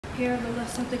Here are the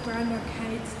lifts of the Grand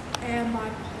Arcades and my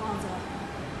Plaza.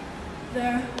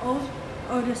 They're old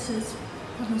OTISs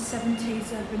from the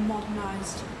 70s that have been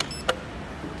modernized.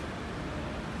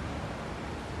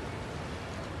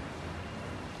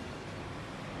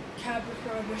 Cab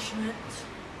refurbishment.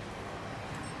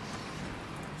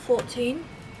 14.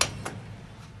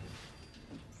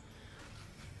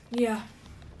 Yeah.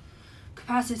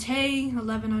 Capacity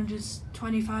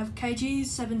 1125 kgs,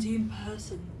 17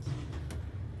 persons.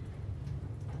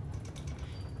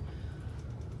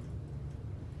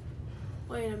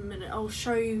 Wait a minute, I'll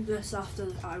show you this after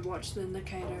I watch the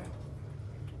indicator.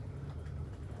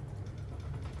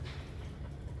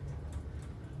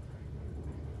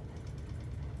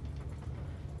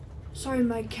 Sorry,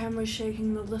 my camera's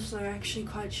shaking, the lifts are actually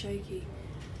quite shaky.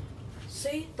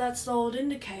 See, that's the old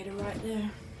indicator right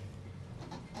there.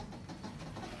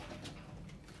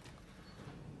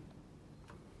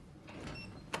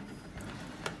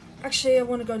 Actually, I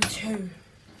want to go to 2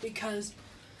 because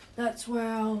that's where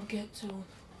I'll get to.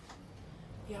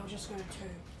 Yeah, I'll just go to 2.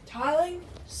 Tiling,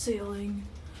 ceiling.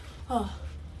 Oh,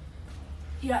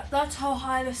 yeah, that's how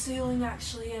high the ceiling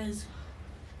actually is.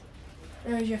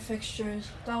 There's your fixtures.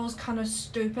 That was kind of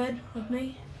stupid of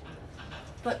me,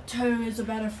 but 2 is a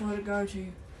better floor to go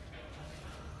to.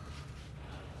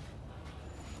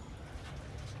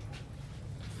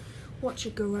 Watch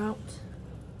it go out.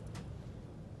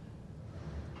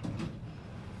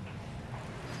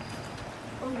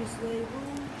 Obviously,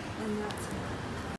 and that's it.